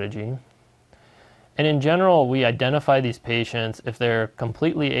strategy. And in general, we identify these patients if they're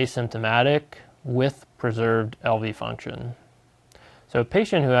completely asymptomatic with preserved LV function. So a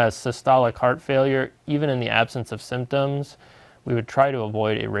patient who has systolic heart failure, even in the absence of symptoms, we would try to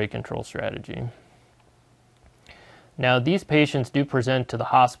avoid a rate control strategy. Now, these patients do present to the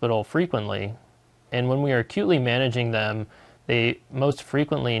hospital frequently, and when we are acutely managing them, they most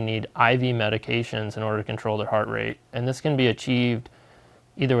frequently need IV medications in order to control their heart rate. And this can be achieved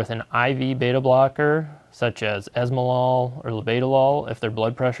either with an IV beta blocker, such as esmolol or labetalol, if their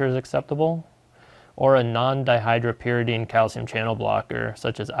blood pressure is acceptable, or a non-dihydropyridine calcium channel blocker,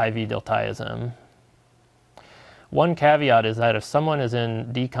 such as IV diltiazem. One caveat is that if someone is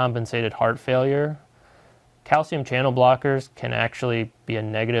in decompensated heart failure, calcium channel blockers can actually be a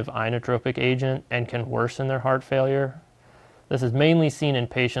negative inotropic agent and can worsen their heart failure. This is mainly seen in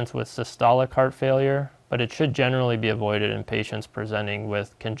patients with systolic heart failure, but it should generally be avoided in patients presenting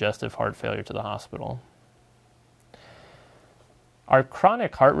with congestive heart failure to the hospital. Our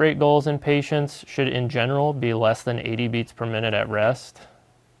chronic heart rate goals in patients should in general be less than 80 beats per minute at rest,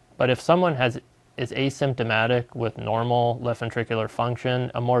 but if someone is asymptomatic with normal left ventricular function,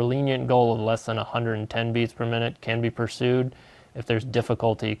 a more lenient goal of less than 110 beats per minute can be pursued if there's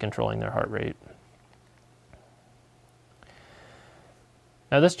difficulty controlling their heart rate.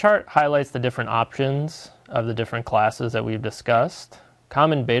 Now this chart highlights the different options of the different classes that we've discussed.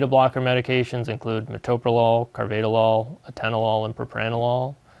 Common beta blocker medications include metoprolol, carvedilol, atenolol, and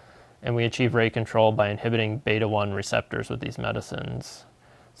propranolol, and we achieve rate control by inhibiting beta-1 receptors with these medicines.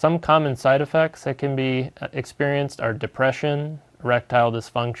 Some common side effects that can be experienced are depression, erectile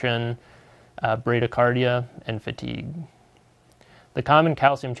dysfunction, bradycardia, and fatigue. The common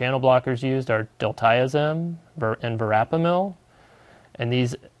calcium channel blockers used are diltiazem and verapamil, and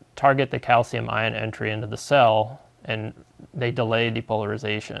these target the calcium ion entry into the cell, and they delay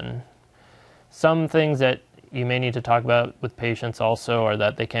depolarization. Some things that you may need to talk about with patients also are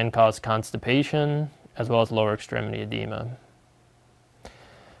that they can cause constipation as well as lower extremity edema.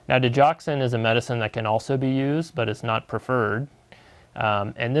 Now, digoxin is a medicine that can also be used, but is not preferred.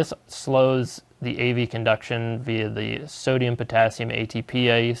 And this slows the AV conduction via the sodium-potassium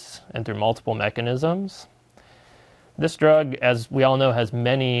ATPase and through multiple mechanisms. This drug, as we all know, has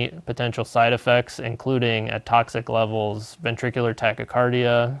many potential side effects, including at toxic levels, ventricular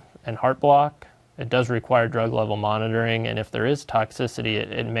tachycardia and heart block. It does require drug level monitoring, and if there is toxicity,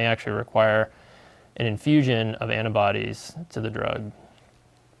 it may actually require an infusion of antibodies to the drug.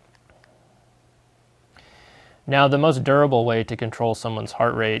 Now, the most durable way to control someone's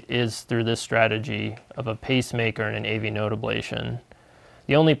heart rate is through this strategy of a pacemaker and an AV node ablation.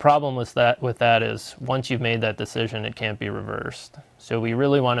 The only problem with that is once you've made that decision, it can't be reversed. So we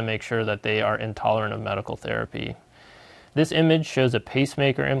really want to make sure that they are intolerant of medical therapy. This image shows a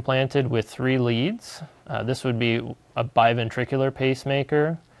pacemaker implanted with 3 leads. This would be a biventricular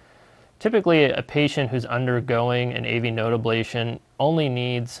pacemaker. Typically, a patient who's undergoing an AV node ablation only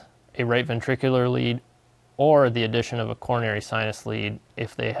needs a right ventricular lead or the addition of a coronary sinus lead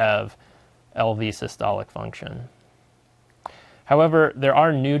if they have LV systolic function. However, there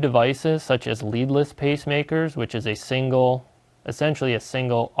are new devices such as leadless pacemakers, which is essentially a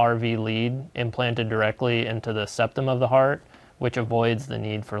single RV lead implanted directly into the septum of the heart, which avoids the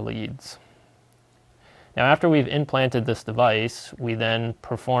need for leads. Now, after we've implanted this device, we then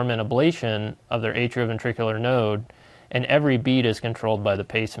perform an ablation of their atrioventricular node, and every beat is controlled by the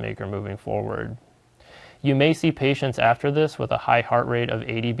pacemaker moving forward. You may see patients after this with a high heart rate of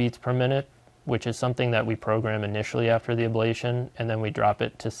 80 beats per minute, which is something that we program initially after the ablation, and then we drop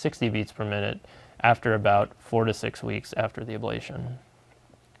it to 60 beats per minute after about 4 to 6 weeks after the ablation.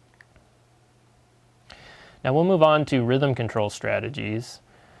 Now we'll move on to rhythm control strategies.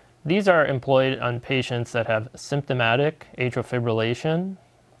 These are employed on patients that have symptomatic atrial fibrillation,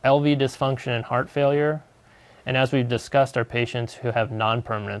 LV dysfunction and heart failure, and as we've discussed, are patients who have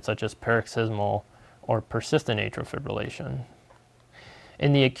non-permanent, such as paroxysmal or persistent atrial fibrillation.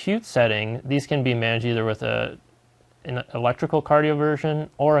 In the acute setting, these can be managed either with an electrical cardioversion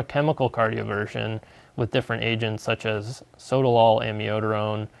or a chemical cardioversion with different agents such as sotalol,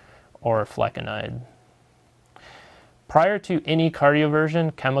 amiodarone, or flecainide. Prior to any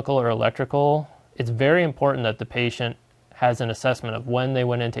cardioversion, chemical or electrical, it's very important that the patient has an assessment of when they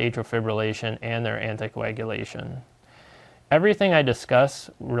went into atrial fibrillation and their anticoagulation. Everything I discuss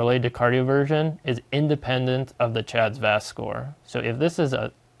related to cardioversion is independent of the CHA2DS2-VASc score. So if this is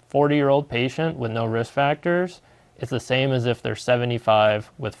a 40-year-old patient with no risk factors, it's the same as if they're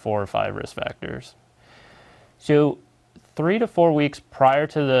 75 with 4 or 5 risk factors. So 3 to 4 weeks prior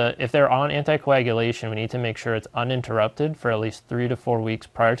to if they're on anticoagulation, we need to make sure it's uninterrupted for at least 3 to 4 weeks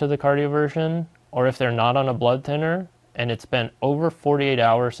prior to the cardioversion, or if they're not on a blood thinner and it's been over 48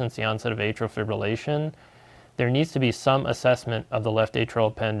 hours since the onset of atrial fibrillation, there needs to be some assessment of the left atrial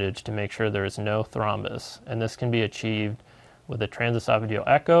appendage to make sure there is no thrombus, and this can be achieved with a transesophageal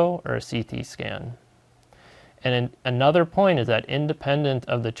echo or a CT scan. And another point is that independent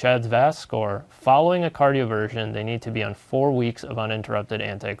of the CHA2DS2-VASc score, following a cardioversion, they need to be on 4 weeks of uninterrupted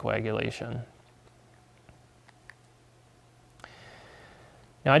anticoagulation.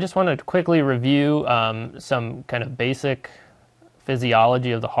 Now I just want to quickly review some kind of basic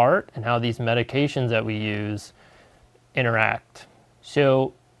physiology of the heart and how these medications that we use interact.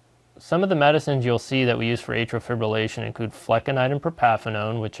 So some of the medicines you'll see that we use for atrial fibrillation include flecainide and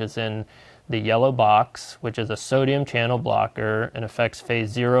propafenone, which is in the yellow box, which is a sodium channel blocker and affects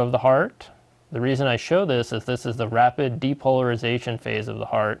phase 0 of the heart. The reason I show this is the rapid depolarization phase of the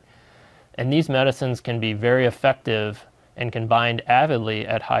heart, and these medicines can be very effective and can bind avidly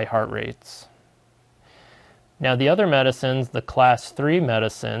at high heart rates. Now the other medicines, the class 3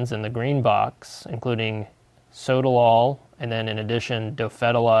 medicines in the green box, including sotalol, and then in addition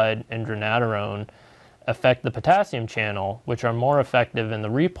dofetilide and dronedarone, affect the potassium channel, which are more effective in the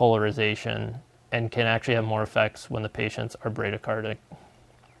repolarization and can actually have more effects when the patients are bradycardic.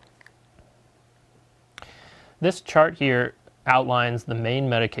 This chart here outlines the main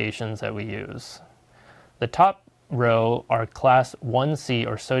medications that we use. The top row are class 1C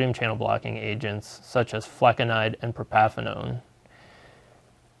or sodium channel blocking agents such as flecainide and propafenone.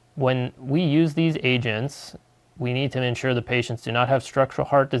 When we use these agents, we need to ensure the patients do not have structural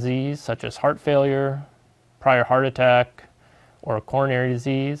heart disease such as heart failure, prior heart attack, or coronary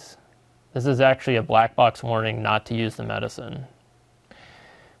disease. This is actually a black box warning not to use the medicine.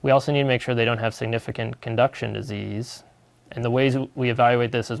 We also need to make sure they don't have significant conduction disease. And the ways we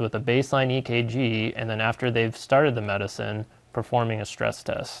evaluate this is with a baseline EKG, and then after they've started the medicine, performing a stress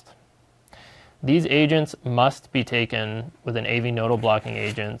test. These agents must be taken with an AV nodal blocking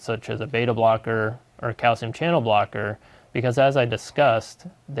agent, such as a beta blocker or a calcium channel blocker, because as I discussed,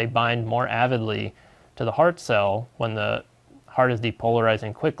 they bind more avidly to the heart cell when the heart is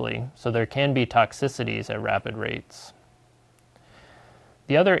depolarizing quickly, so there can be toxicities at rapid rates.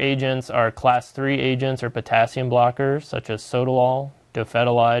 The other agents are class 3 agents or potassium blockers, such as sotalol,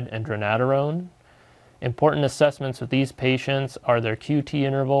 dofetilide, and dronedarone. Important assessments with these patients are their QT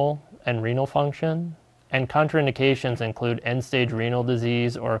interval and renal function, and contraindications include end-stage renal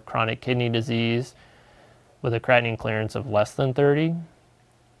disease or chronic kidney disease with a creatinine clearance of less than 30,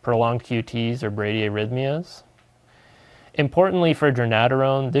 prolonged QTs or bradyarrhythmias. Importantly for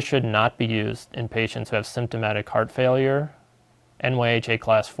dronedarone, this should not be used in patients who have symptomatic heart failure, NYHA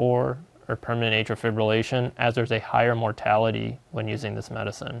class 4, or permanent atrial fibrillation, as there's a higher mortality when using this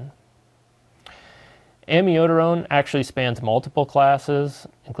medicine. Amiodarone actually spans multiple classes,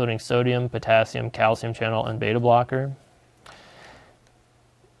 including sodium, potassium, calcium channel, and beta blocker.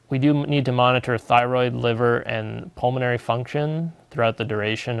 We do need to monitor thyroid, liver, and pulmonary function throughout the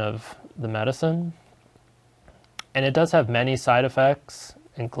duration of the medicine. And it does have many side effects,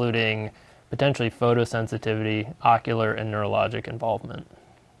 including potentially photosensitivity, ocular, and neurologic involvement.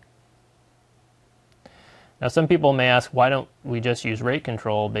 Now, some people may ask, why don't we just use rate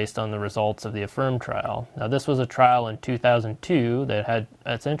control based on the results of the AFFIRM trial? Now, this was a trial in 2002 that had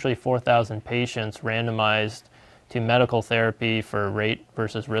essentially 4,000 patients randomized to medical therapy for rate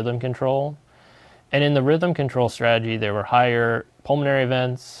versus rhythm control. And in the rhythm control strategy, there were higher pulmonary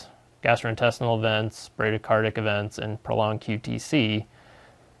events, gastrointestinal events, bradycardic events, and prolonged QTC.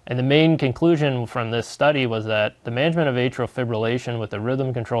 And the main conclusion from this study was that the management of atrial fibrillation with a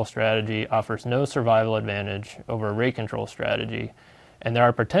rhythm control strategy offers no survival advantage over a rate control strategy. And there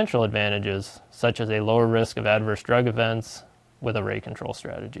are potential advantages, such as a lower risk of adverse drug events, with a rate control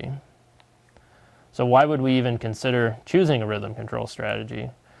strategy. So why would we even consider choosing a rhythm control strategy?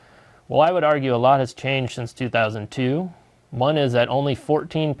 Well, I would argue a lot has changed since 2002. One is that only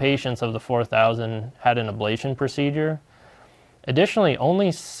 14 patients of the 4,000 had an ablation procedure. Additionally, only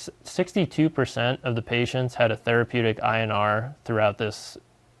 62% of the patients had a therapeutic INR throughout this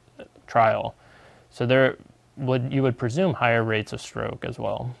trial. So you would presume higher rates of stroke as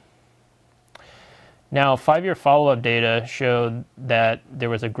well. Now, 5-year follow-up data showed that there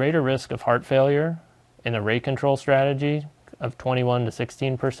was a greater risk of heart failure in the rate control strategy of 21 to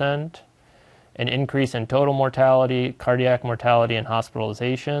 16%, an increase in total mortality, cardiac mortality, and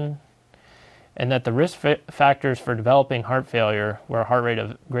hospitalization, and that the risk factors for developing heart failure were a heart rate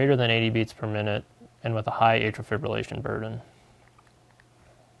of greater than 80 beats per minute and with a high atrial fibrillation burden.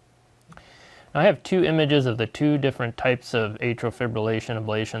 Now, I have two images of the two different types of atrial fibrillation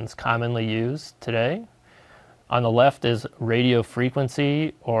ablations commonly used today. On the left is radio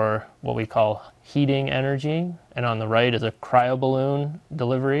frequency, or what we call heating energy, and on the right is a cryoballoon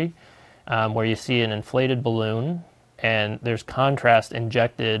delivery, where you see an inflated balloon, and there's contrast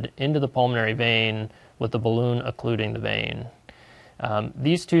injected into the pulmonary vein with the balloon occluding the vein.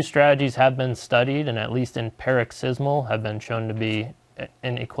 These two strategies have been studied, and at least in paroxysmal have been shown to be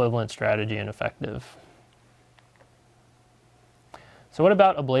an equivalent strategy and effective. So what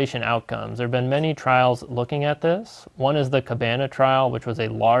about ablation outcomes? There have been many trials looking at this. One is the Cabana trial, which was a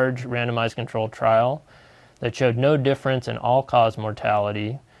large randomized controlled trial that showed no difference in all-cause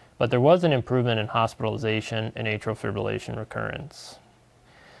mortality, but there was an improvement in hospitalization and atrial fibrillation recurrence.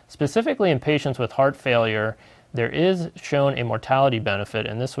 Specifically in patients with heart failure, there is shown a mortality benefit,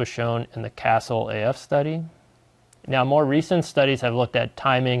 and this was shown in the Castle AF study. Now, more recent studies have looked at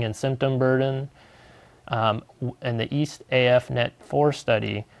timing and symptom burden, and the East AF Net 4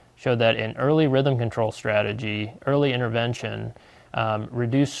 study showed that an early rhythm control strategy, early intervention,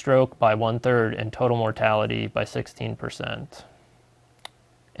 reduced stroke by 1/3 and total mortality by 16%.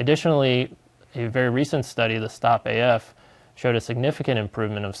 Additionally, a very recent study, the STOP AF, showed a significant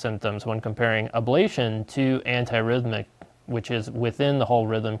improvement of symptoms when comparing ablation to antiarrhythmic, which is within the whole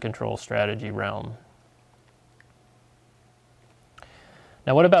rhythm control strategy realm.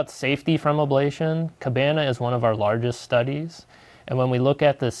 Now, what about safety from ablation? Cabana is one of our largest studies, and when we look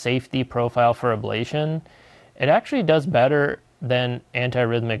at the safety profile for ablation, it actually does better than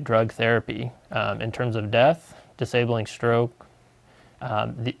antiarrhythmic drug therapy in terms of death, disabling stroke,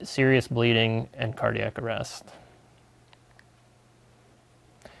 serious bleeding, and cardiac arrest.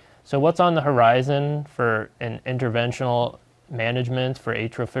 So what's on the horizon for an interventional management for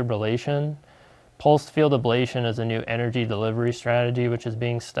atrial fibrillation? Pulsed field ablation is a new energy delivery strategy which is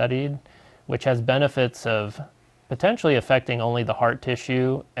being studied, which has benefits of potentially affecting only the heart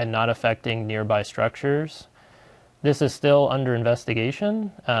tissue and not affecting nearby structures. This is still under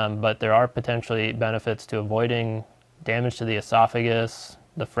investigation, but there are potentially benefits to avoiding damage to the esophagus,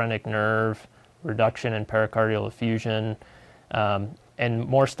 the phrenic nerve, reduction in pericardial effusion, and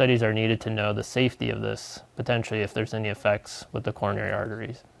more studies are needed to know the safety of this, potentially if there's any effects with the coronary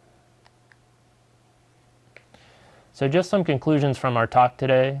arteries. So just some conclusions from our talk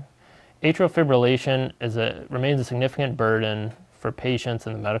today. Atrial fibrillation remains a significant burden for patients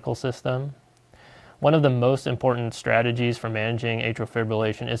in the medical system. One of the most important strategies for managing atrial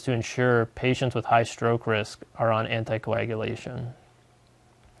fibrillation is to ensure patients with high stroke risk are on anticoagulation.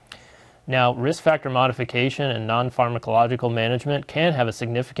 Now, risk factor modification and non-pharmacological management can have a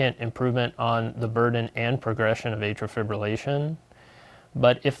significant improvement on the burden and progression of atrial fibrillation.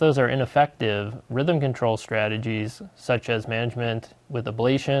 But if those are ineffective, rhythm control strategies such as management with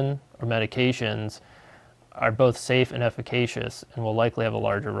ablation or medications are both safe and efficacious and will likely have a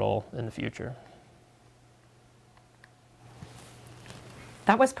larger role in the future.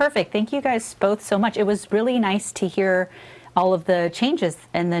 That was perfect. Thank you guys both so much. It was really nice to hear all of the changes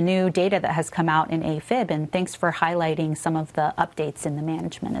and the new data that has come out in AFib, and thanks for highlighting some of the updates in the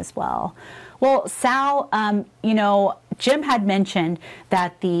management as well. Well, Sal, Jim had mentioned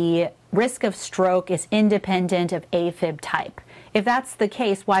that the risk of stroke is independent of AFib type. If that's the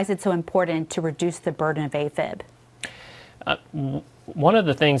case, why is it so important to reduce the burden of AFib? One of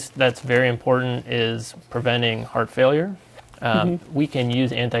the things that's very important is preventing heart failure. We can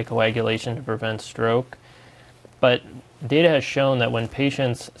use anticoagulation to prevent stroke, but data has shown that when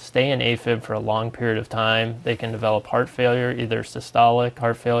patients stay in AFib for a long period of time, they can develop heart failure, either systolic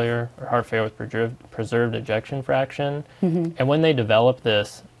heart failure or heart failure with preserved ejection fraction. And when they develop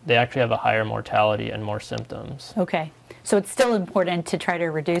this, they actually have a higher mortality and more symptoms. Okay. So it's still important to try to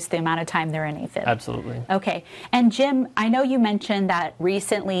reduce the amount of time they're in AFib. Absolutely. Okay. And Jim, I know you mentioned that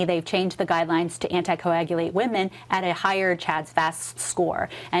recently they've changed the guidelines to anticoagulate women at a higher CHA2DS2-VASc score.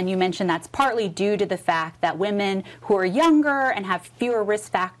 And you mentioned that's partly due to the fact that women who are younger and have fewer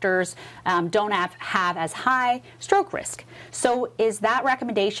risk factors don't have as high stroke risk. So is that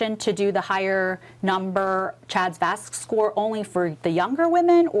recommendation to do the higher number CHA2DS2-VASc score only for the younger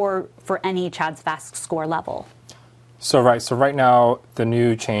women or for any CHA2DS2-VASc score level? So right now, the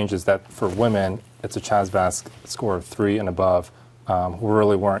new change is that for women, it's a CHA2DS2-VASc score of 3 and above, who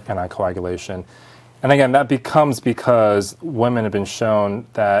really weren't anticoagulation. And again, that becomes because women have been shown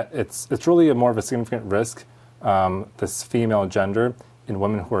that it's really a more of a significant risk, this female gender, in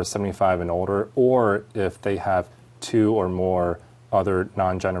women who are 75 and older, or if they have 2 or more other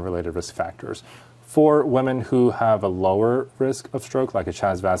non-gender related risk factors. For women who have a lower risk of stroke, like a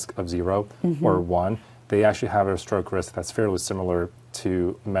CHA2DS2-VASc of 0 or 1, they actually have a stroke risk that's fairly similar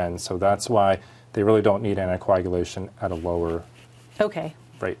to men. So that's why they really don't need anticoagulation at a lower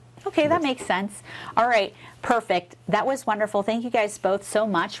rate. Okay, that makes sense. All right, perfect. That was wonderful. Thank you guys both so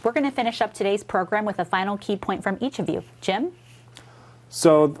much. We're going to finish up today's program with a final key point from each of you. Jim?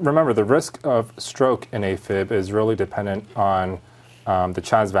 So remember, the risk of stroke in AFib is really dependent on the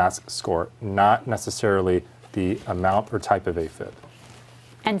CHA2DS2-VASc score, not necessarily the amount or type of AFib.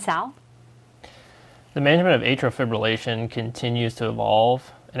 And Sal? The management of atrial fibrillation continues to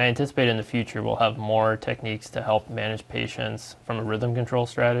evolve, and I anticipate in the future we'll have more techniques to help manage patients from a rhythm control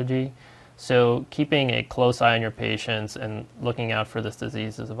strategy. So keeping a close eye on your patients and looking out for this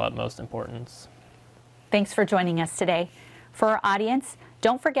disease is of utmost importance. Thanks for joining us today. For our audience,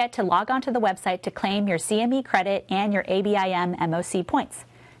 don't forget to log on to the website to claim your CME credit and your ABIM MOC points.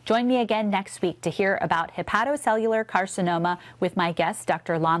 Join me again next week to hear about hepatocellular carcinoma with my guest,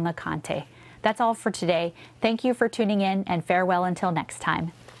 Dr. Lon LeConte. That's all for today. Thank you for tuning in, and farewell until next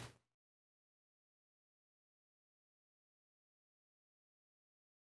time.